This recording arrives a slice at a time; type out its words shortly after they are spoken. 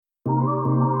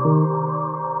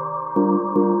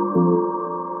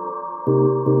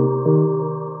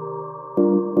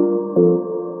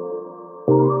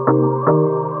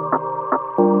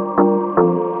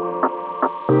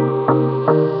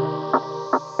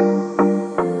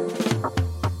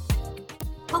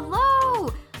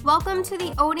Welcome to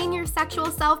the Owning Your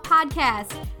Sexual Self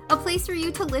podcast, a place for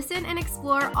you to listen and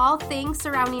explore all things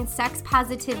surrounding sex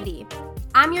positivity.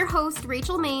 I'm your host,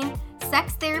 Rachel Main,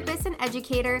 sex therapist and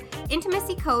educator,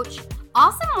 intimacy coach,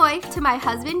 awesome wife to my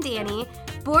husband, Danny,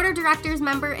 board of directors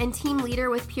member and team leader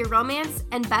with Pure Romance,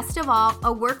 and best of all,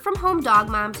 a work-from-home dog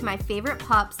mom to my favorite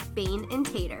pups, Bane and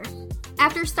Tater.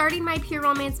 After starting my Pure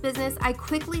Romance business, I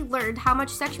quickly learned how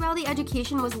much sexuality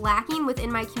education was lacking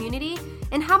within my community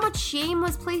and how much shame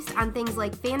was placed on things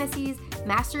like fantasies,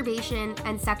 masturbation,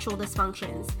 and sexual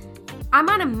dysfunctions. I'm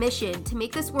on a mission to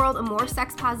make this world a more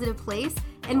sex-positive place,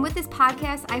 and with this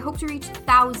podcast, I hope to reach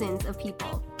thousands of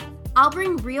people. I'll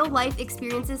bring real-life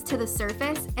experiences to the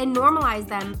surface and normalize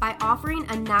them by offering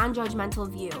a non-judgmental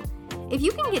view. If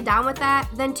you can get down with that,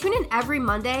 then tune in every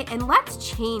Monday and let's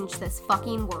change this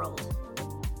fucking world.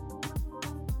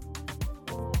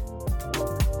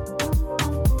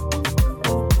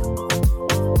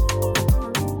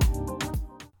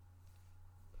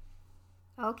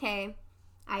 Okay,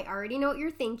 I already know what you're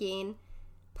thinking.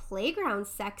 Playground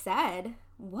sex ed?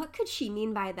 What could she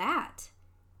mean by that?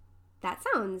 That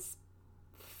sounds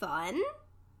fun?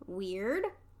 Weird?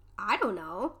 I don't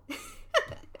know.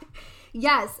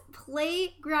 Yes,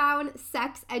 playground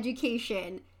sex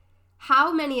education.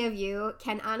 How many of you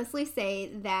can honestly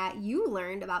say that you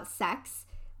learned about sex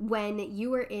when you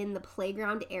were in the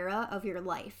playground era of your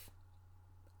life?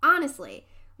 Honestly,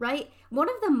 right? One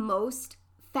of the most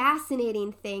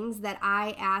fascinating things that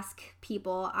I ask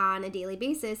people on a daily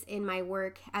basis in my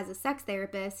work as a sex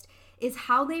therapist is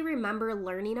how they remember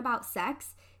learning about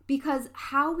sex, because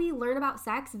how we learn about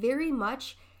sex very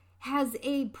much has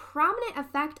a prominent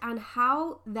effect on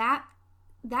how that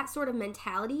sort of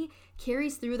mentality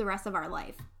carries through the rest of our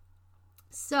life.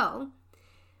 So,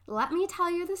 let me tell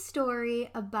you the story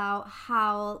about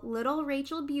how little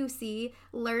Rachel Busey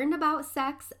learned about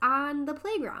sex on the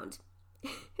playground.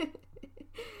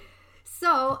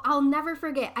 So, I'll never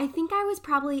forget, I think I was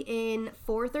probably in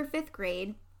 4th or 5th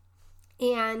grade,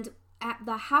 and at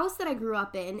the house that I grew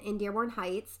up in Dearborn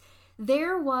Heights,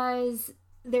 there was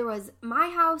my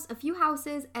house, a few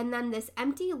houses, and then this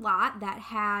empty lot that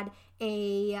had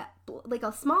a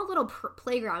small little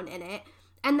playground in it,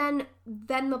 and then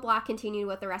the block continued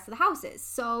with the rest of the houses.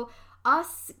 So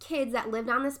us kids that lived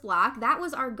on this block, that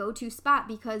was our go-to spot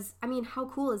because, I mean, how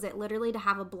cool is it literally to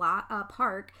have a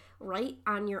park right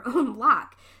on your own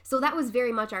block? So that was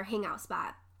very much our hangout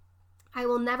spot. I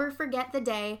will never forget the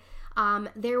day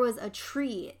there was a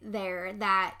tree there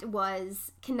that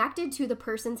was connected to the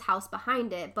person's house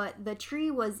behind it, but the tree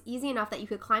was easy enough that you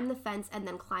could climb the fence and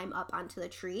then climb up onto the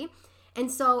tree. And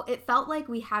so it felt like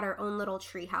we had our own little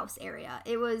tree house area.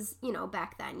 It was,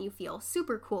 back then you feel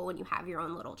super cool when you have your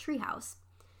own little tree house.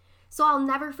 So I'll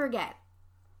never forget.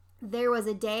 There was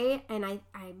a day, and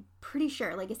I'm pretty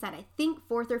sure, like I said, I think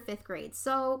 4th or 5th grade.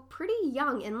 So pretty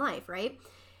young in life, right?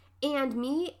 And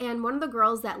me and one of the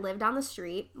girls that lived on the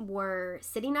street were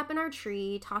sitting up in our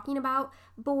tree talking about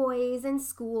boys and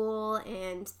school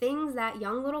and things that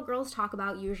young little girls talk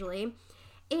about usually.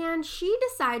 And she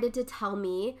decided to tell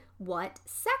me what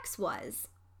sex was.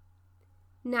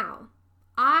 Now,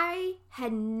 I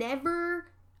had never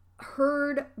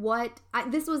heard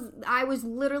I was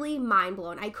literally mind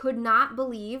blown. I could not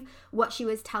believe what she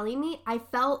was telling me. I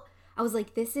was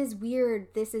like, this is weird.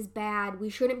 This is bad. We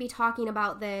shouldn't be talking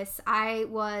about this. I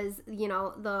was,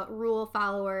 the rule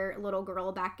follower little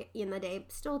girl back in the day,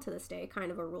 still to this day,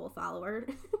 kind of a rule follower,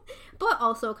 but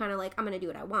also kind of like, I'm going to do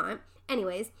what I want.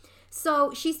 Anyways,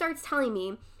 so she starts telling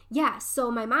me,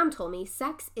 so my mom told me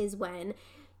sex is when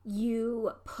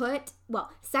the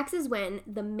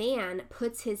man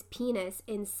puts his penis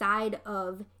inside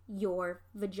of your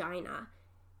vagina.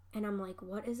 And I'm like,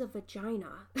 what is a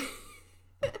vagina?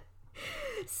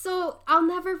 So I'll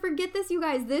never forget this, you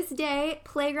guys. This day,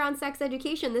 playground sex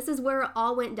education, this is where it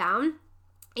all went down.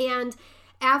 And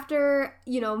after,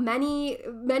 many,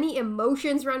 many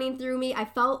emotions running through me, I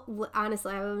felt,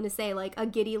 honestly, I'm going to say like a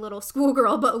giddy little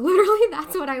schoolgirl, but literally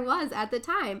that's what I was at the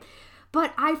time.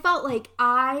 But I felt like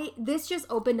this just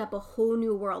opened up a whole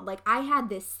new world. Like I had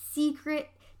this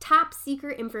top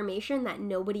secret information that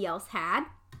nobody else had.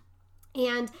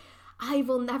 And I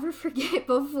will never forget,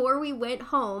 before we went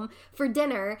home for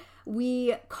dinner,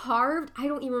 we carved, I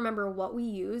don't even remember what we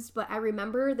used, but I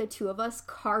remember the two of us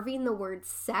carving the word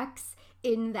sex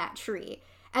in that tree,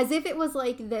 as if it was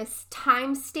like this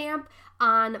timestamp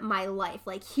on my life.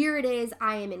 Like, here it is,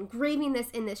 I am engraving this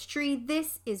in this tree.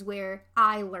 This is where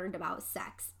I learned about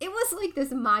sex. It was like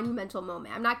this monumental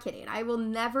moment. I'm not kidding. I will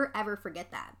never, ever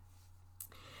forget that.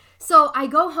 So I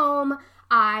go home.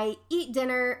 I eat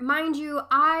dinner. Mind you,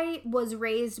 I was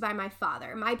raised by my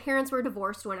father. My parents were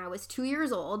divorced when I was 2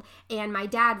 years old, and my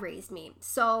dad raised me.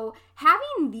 So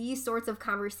having these sorts of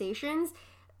conversations,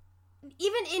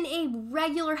 even in a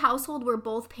regular household where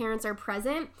both parents are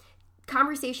present,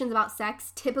 conversations about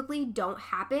sex typically don't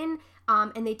happen,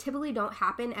 and they typically don't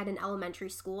happen at an elementary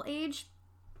school age,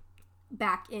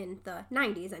 back in the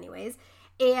 90s anyways.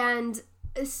 And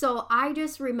so I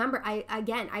just remember,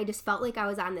 I just felt like I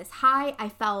was on this high. I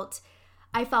felt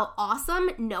awesome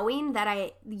knowing that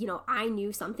I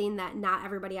knew something that not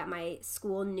everybody at my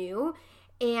school knew.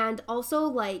 And also,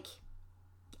 like,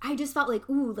 I just felt like,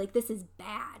 ooh, like, this is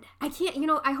bad. I can't,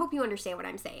 I hope you understand what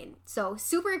I'm saying. So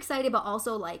super excited, but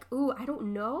also like, ooh, I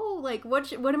don't know. Like,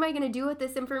 what am I going to do with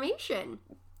this information?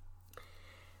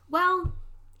 Well,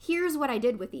 here's what I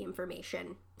did with the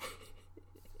information.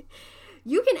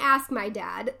 You can ask my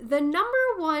dad. The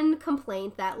number one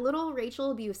complaint that little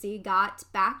Rachel Busey got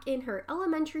back in her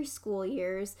elementary school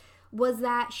years was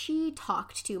that she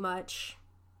talked too much.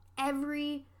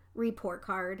 Every report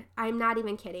card, I'm not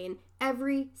even kidding,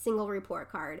 every single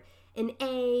report card, an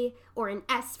A or an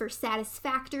S for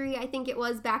satisfactory, I think it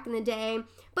was back in the day,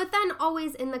 but then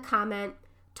always in the comment,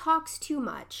 talks too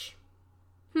much.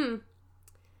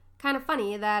 Kind of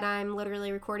funny that I'm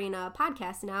literally recording a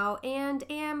podcast now and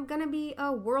am gonna be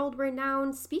a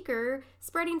world-renowned speaker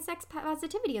spreading sex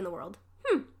positivity in the world.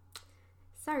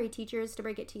 Sorry, teachers, to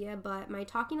break it to you, but my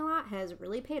talking a lot has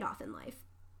really paid off in life.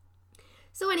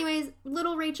 So anyways,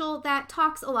 little Rachel that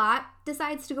talks a lot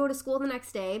decides to go to school the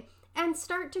next day and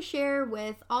start to share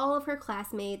with all of her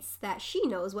classmates that she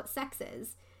knows what sex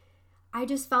is. I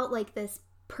just felt like this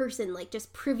person, like,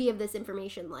 just privy of this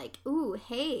information, like, ooh,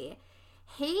 hey,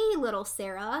 little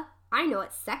Sarah, I know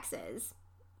what sex is.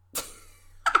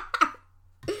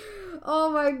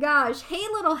 Oh my gosh. Hey,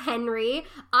 little Henry,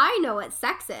 I know what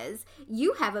sex is.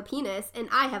 You have a penis and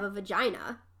I have a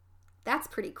vagina. That's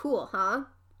pretty cool, huh?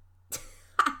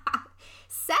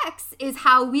 Sex is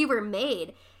how we were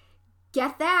made.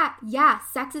 Get that? Yeah,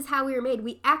 sex is how we were made.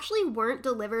 We actually weren't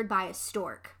delivered by a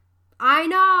stork. I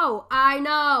know.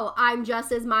 I'm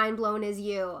just as mind blown as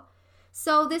you.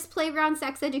 So this playground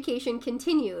sex education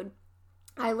continued.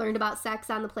 I learned about sex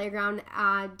on the playground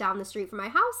down the street from my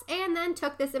house, and then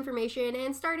took this information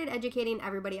and started educating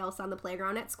everybody else on the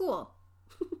playground at school.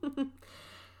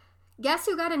 Guess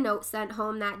who got a note sent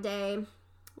home that day,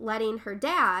 letting her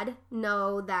dad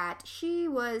know that she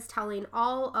was telling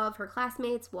all of her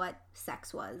classmates what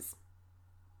sex was.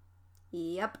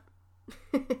 Yep.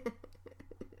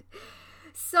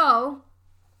 So,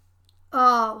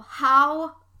 oh,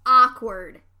 how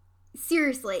awkward.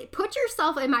 Seriously, put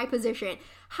yourself in my position.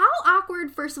 How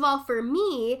awkward, first of all, for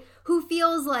me, who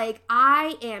feels like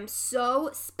I am so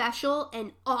special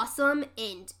and awesome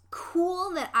and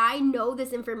cool that I know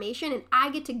this information and I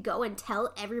get to go and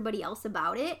tell everybody else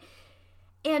about it.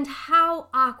 And how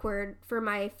awkward for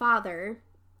my father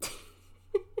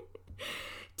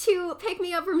to pick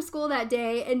me up from school that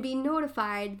day and be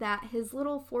notified that his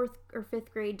little 4th or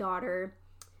 5th grade daughter,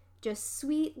 just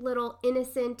sweet little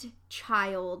innocent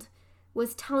child,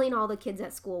 was telling all the kids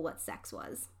at school what sex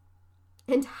was.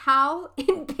 And how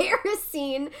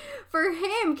embarrassing for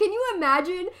him. Can you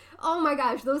imagine? Oh my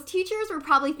gosh, those teachers were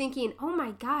probably thinking, oh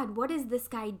my God, what is this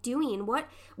guy doing? What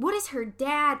is her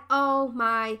dad? Oh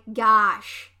my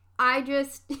gosh.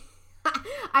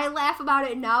 I laugh about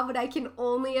it now, but I can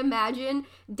only imagine.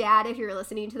 Dad, if you're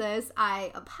listening to this,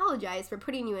 I apologize for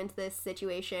putting you into this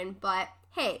situation, but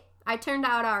hey, I turned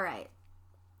out all right.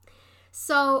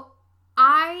 So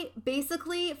I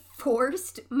basically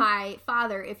forced my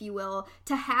father, if you will,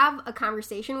 to have a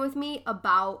conversation with me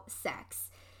about sex.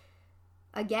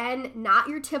 Again, not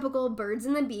your typical birds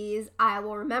and the bees. I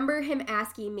will remember him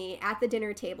asking me at the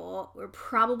dinner table. We're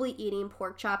probably eating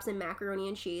pork chops and macaroni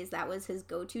and cheese. That was his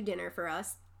go-to dinner for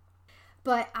us.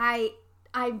 But I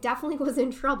definitely was in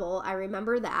trouble. I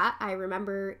remember that. I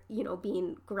remember,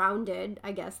 being grounded.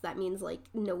 I guess that means like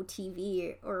no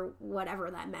TV or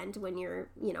whatever that meant when you're,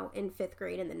 in 5th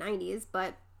grade in the 90s.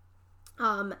 But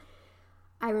I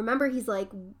remember he's like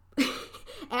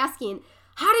asking,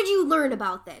 how did you learn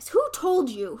about this? Who told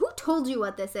you? Who told you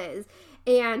what this is?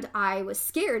 And I was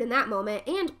scared in that moment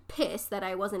and pissed that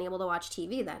I wasn't able to watch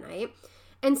TV that night.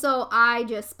 And so I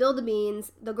just spilled the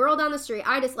beans. The girl down the street,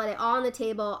 I just let it all on the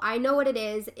table. I know what it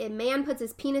is. A man puts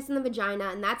his penis in the vagina,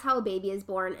 and that's how a baby is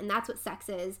born, and that's what sex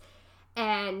is.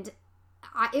 And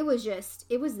it was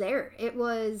there. It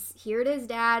was, here it is,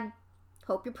 Dad.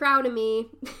 Hope you're proud of me.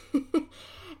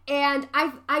 And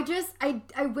I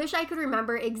wish I could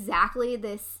remember exactly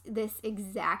this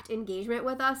exact engagement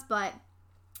with us, but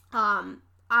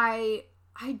I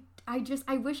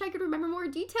I wish I could remember more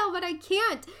detail, but I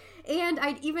can't. And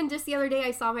even just the other day,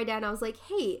 I saw my dad and I was like,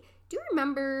 hey, do you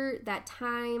remember that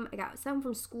time I got sent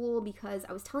from school because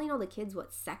I was telling all the kids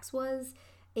what sex was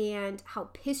and how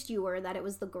pissed you were that it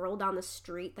was the girl down the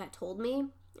street that told me?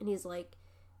 And he's like,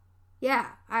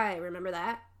 yeah, I remember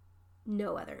that.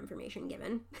 No other information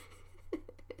given.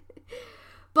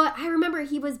 But I remember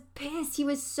he was pissed. He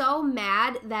was so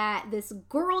mad that this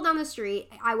girl down the street,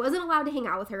 I wasn't allowed to hang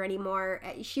out with her anymore.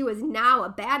 She was now a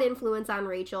bad influence on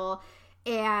Rachel.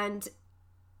 And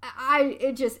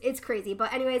it's crazy.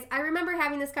 But anyways, I remember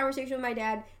having this conversation with my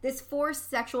dad, this forced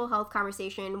sexual health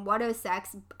conversation. What is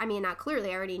sex? I mean, not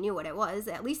clearly, I already knew what it was.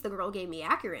 At least the girl gave me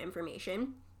accurate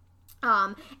information.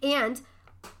 And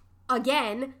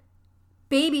again,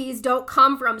 babies don't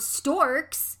come from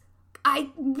storks.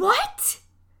 What?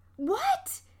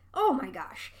 Oh my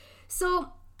gosh.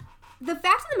 So the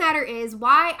fact of the matter is,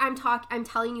 why I'm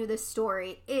telling you this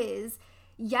story is,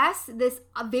 yes, this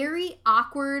a very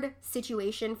awkward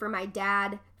situation for my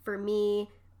dad, for me,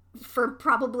 for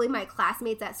probably my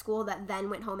classmates at school that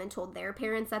then went home and told their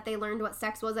parents that they learned what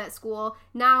sex was at school.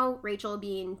 Now, Rachel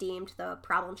being deemed the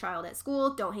problem child at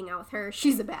school, don't hang out with her.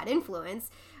 She's a bad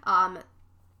influence. What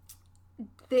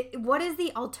is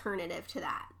the alternative to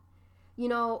that? You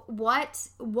know, what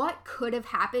could have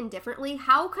happened differently?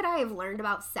 How could I have learned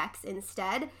about sex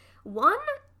instead? One,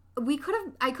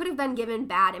 I could have been given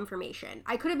bad information.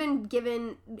 I could have been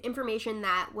given information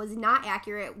that was not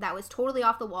accurate, that was totally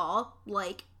off the wall,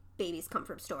 like babies come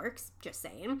from storks, just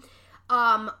saying.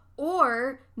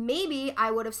 Or maybe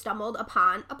I would have stumbled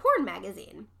upon a porn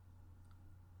magazine.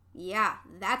 Yeah,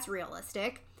 that's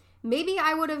realistic. Maybe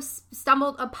I would have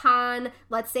stumbled upon,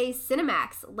 let's say,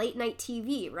 Cinemax, late night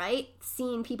TV, right?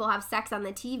 Seeing people have sex on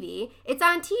the TV. It's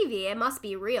on TV. It must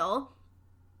be real.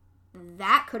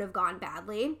 That could have gone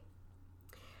badly.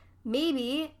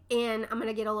 Maybe, and I'm going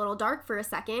to get a little dark for a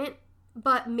second,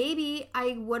 but maybe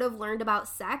I would have learned about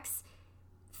sex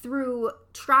through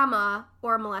trauma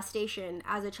or molestation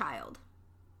as a child.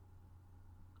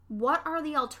 What are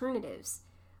the alternatives?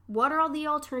 What are the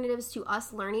alternatives to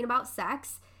us learning about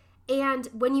sex? And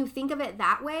when you think of it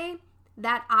that way,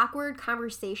 that awkward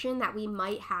conversation that we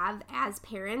might have as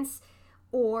parents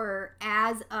or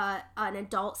as an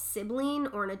adult sibling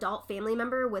or an adult family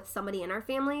member with somebody in our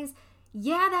families,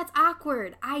 yeah, that's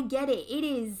awkward. I get it. It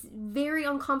is very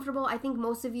uncomfortable. I think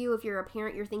most of you, if you're a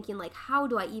parent, you're thinking like, how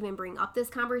do I even bring up this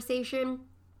conversation?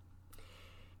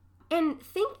 And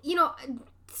speaking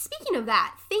of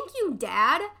that, thank you,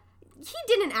 Dad. He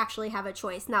didn't actually have a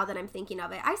choice now that I'm thinking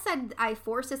of it. I said I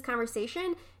forced this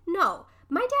conversation. No,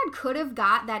 my dad could have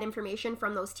got that information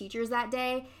from those teachers that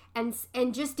day and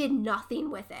just did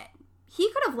nothing with it.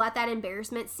 He could have let that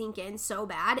embarrassment sink in so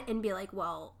bad and be like,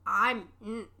 well,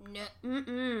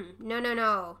 no,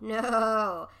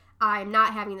 I'm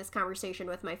not having this conversation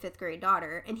with my 5th grade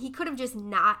daughter. And he could have just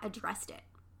not addressed it.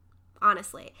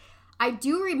 Honestly, I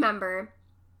do remember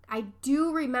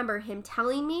him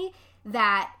telling me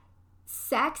that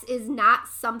sex is not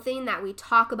something that we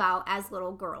talk about as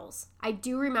little girls. I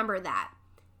do remember that.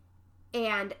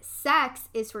 And sex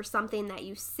is for something that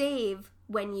you save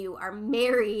when you are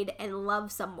married and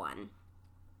love someone.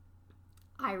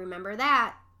 I remember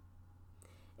that.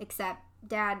 Except,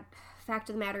 Dad, fact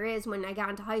of the matter is, when I got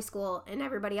into high school and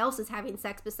everybody else is having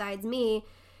sex besides me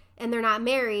and they're not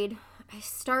married, I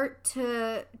start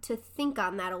to think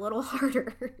on that a little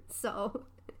harder.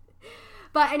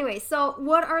 But anyway, so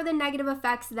what are the negative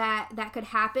effects that could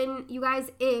happen, you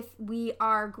guys, if we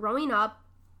are growing up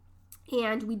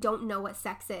and we don't know what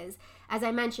sex is? As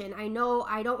I mentioned, I know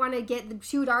I don't want to get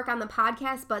too dark on the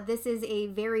podcast, but this is a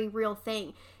very real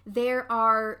thing. There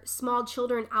are small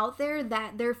children out there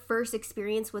that their first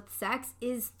experience with sex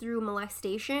is through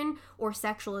molestation or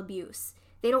sexual abuse.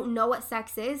 They don't know what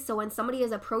sex is, so when somebody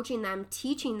is approaching them,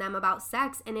 teaching them about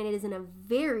sex, and it is in a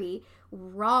very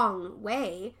wrong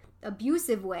way,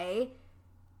 abusive way,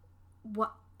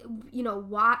 what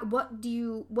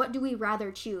do we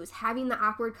rather choose? Having the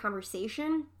awkward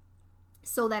conversation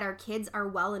so that our kids are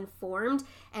well informed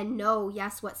and know,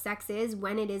 yes, what sex is,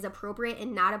 when it is appropriate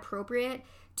and not appropriate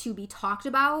to be talked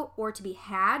about or to be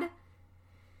had,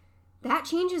 that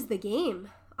changes the game.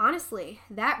 Honestly,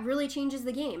 that really changes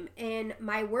the game. And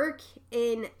my work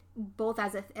in both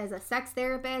as a sex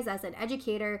therapist, as an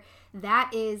educator,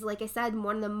 that is, like I said,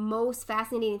 one of the most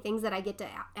fascinating things that I get to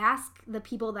ask the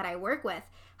people that I work with.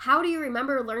 How do you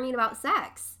remember learning about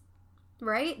sex?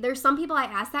 Right? There's some people I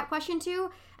ask that question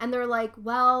to, and they're like,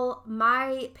 well,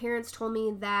 my parents told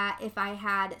me that if I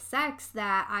had sex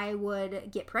that I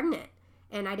would get pregnant,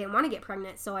 and I didn't want to get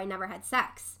pregnant, so I never had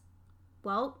sex.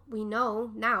 Well, we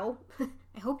know now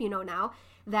I hope you know now,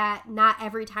 that not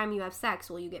every time you have sex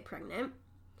will you get pregnant.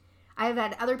 I've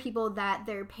had other people that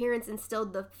their parents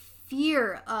instilled the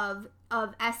fear of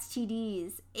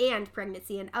STDs and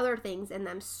pregnancy and other things in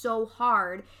them so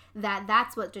hard that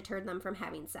that's what deterred them from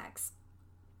having sex.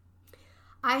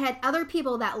 I had other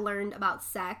people that learned about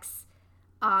sex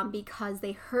because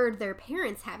they heard their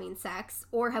parents having sex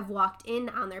or have walked in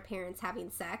on their parents having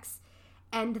sex,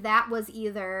 and that was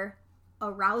either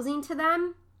arousing to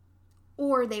them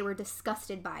or they were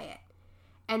disgusted by it.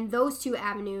 And those two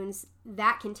avenues,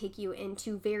 that can take you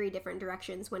into very different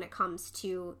directions when it comes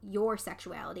to your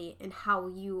sexuality and how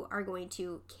you are going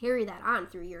to carry that on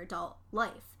through your adult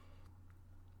life.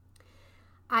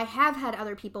 I have had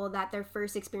other people that their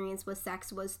first experience with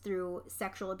sex was through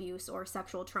sexual abuse or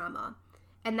sexual trauma.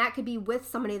 And that could be with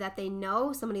somebody that they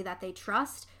know, somebody that they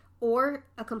trust, or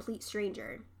a complete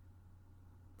stranger.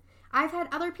 I've had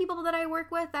other people that I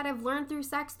work with that have learned through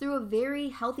sex through a very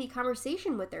healthy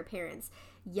conversation with their parents.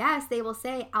 Yes, they will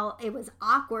say, it was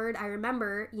awkward. I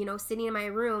remember, sitting in my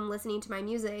room listening to my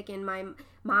music, and my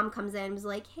mom comes in and was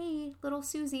like, hey, little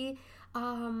Susie,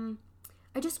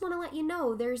 I just want to let you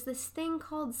know there's this thing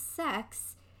called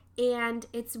sex, and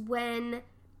it's when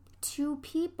two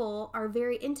people are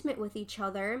very intimate with each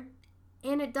other,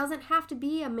 and it doesn't have to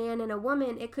be a man and a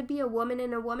woman. It could be a woman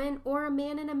and a woman or a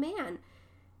man and a man.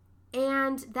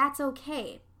 And that's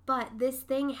okay. But this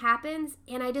thing happens,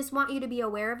 and I just want you to be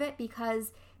aware of it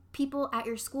because people at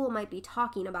your school might be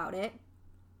talking about it.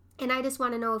 And I just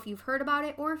want to know if you've heard about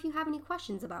it or if you have any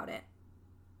questions about it.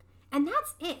 And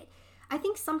that's it. I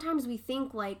think sometimes we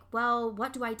think like, well,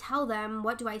 what do I tell them?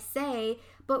 What do I say?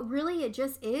 But really it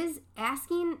just is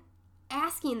asking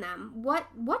them,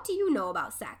 what do you know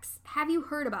about sex? Have you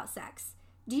heard about sex?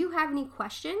 Do you have any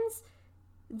questions?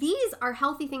 These are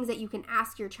healthy things that you can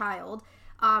ask your child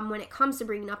when it comes to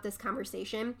bringing up this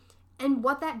conversation. And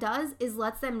what that does is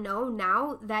lets them know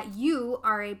now that you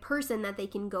are a person that they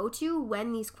can go to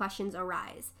when these questions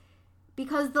arise.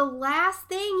 Because the last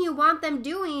thing you want them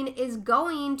doing is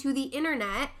going to the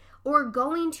internet or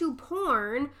going to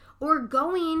porn or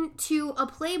going to a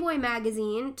Playboy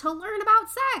magazine to learn about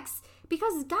sex.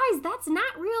 Because guys, that's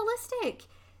not realistic.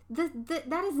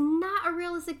 That is not a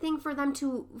realistic thing for them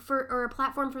or a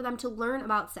platform for them to learn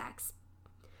about sex.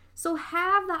 So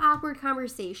have the awkward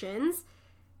conversations.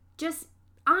 Just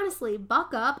honestly,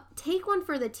 buck up, take one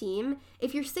for the team.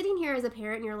 If you're sitting here as a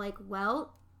parent and you're like,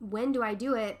 well, when do I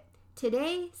do it?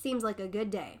 Today seems like a good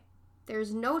day.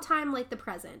 There's no time like the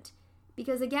present.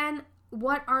 Because again,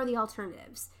 what are the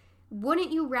alternatives?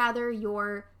 Wouldn't you rather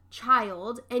your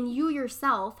child and you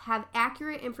yourself have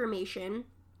accurate information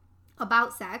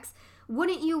about sex?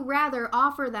 Wouldn't you rather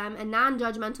offer them a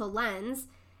non-judgmental lens?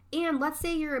 And let's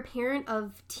say you're a parent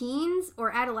of teens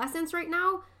or adolescents right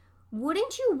now,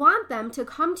 wouldn't you want them to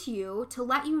come to you to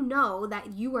let you know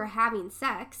that you are having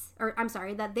sex,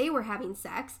 that they were having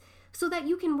sex, so that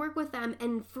you can work with them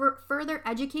and further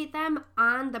educate them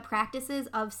on the practices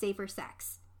of safer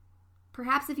sex?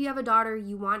 Perhaps if you have a daughter,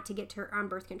 you want to get her on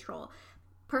birth control.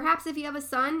 Perhaps if you have a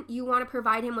son, you want to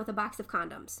provide him with a box of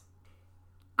condoms.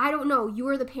 I don't know. You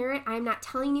are the parent. I'm not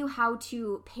telling you how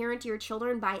to parent your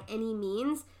children by any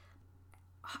means.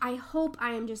 I hope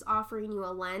I am just offering you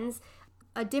a lens,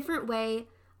 a different way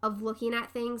of looking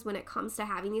at things when it comes to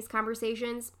having these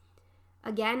conversations.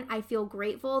 Again, I feel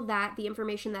grateful that the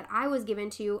information that I was given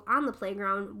to on the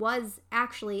playground was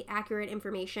actually accurate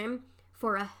information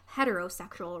for a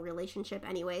heterosexual relationship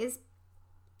anyways.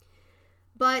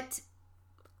 But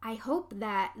I hope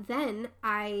that then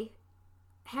I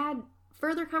had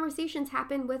further conversations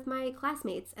happen with my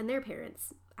classmates and their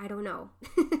parents. I don't know.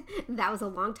 That was a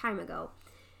long time ago.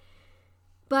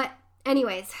 But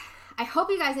anyways, I hope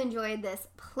you guys enjoyed this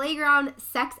playground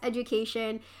sex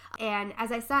education. And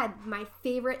as I said, my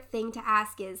favorite thing to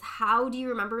ask is, how do you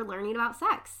remember learning about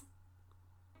sex?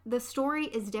 The story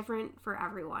is different for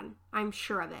everyone. I'm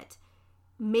sure of it.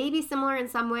 Maybe similar in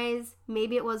some ways.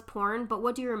 Maybe it was porn, but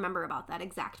what do you remember about that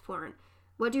exact porn?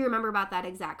 What do you remember about that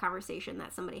exact conversation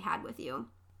that somebody had with you?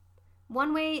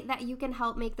 One way that you can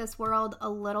help make this world a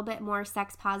little bit more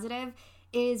sex positive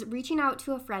is reaching out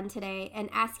to a friend today and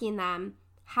asking them,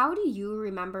 how do you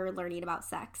remember learning about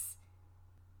sex?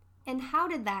 And how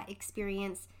did that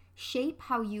experience shape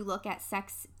how you look at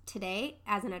sex today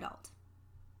as an adult?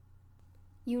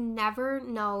 You never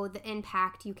know the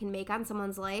impact you can make on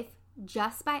someone's life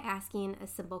just by asking a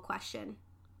simple question.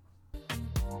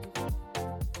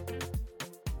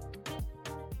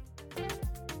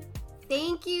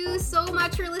 Thank you so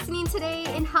much for listening today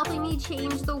and helping me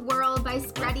change the world by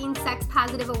spreading sex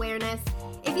positive awareness.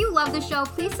 If you love the show,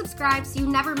 please subscribe so you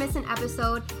never miss an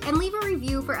episode and leave a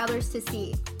review for others to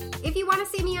see. If you want to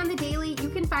see me on the daily, you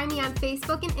can find me on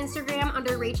Facebook and Instagram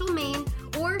under Rachel Maine,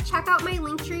 or check out my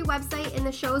Linktree website in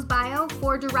the show's bio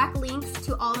for direct links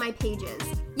to all my pages.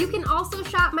 You can also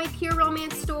shop my Pure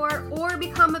Romance store or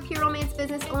become a Pure Romance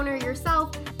business owner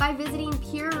yourself by visiting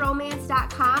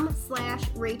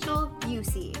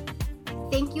pureromance.com/RachelUC.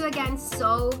 Thank you again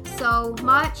so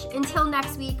much. Until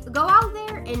next week, go out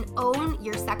there and own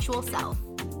your sexual self.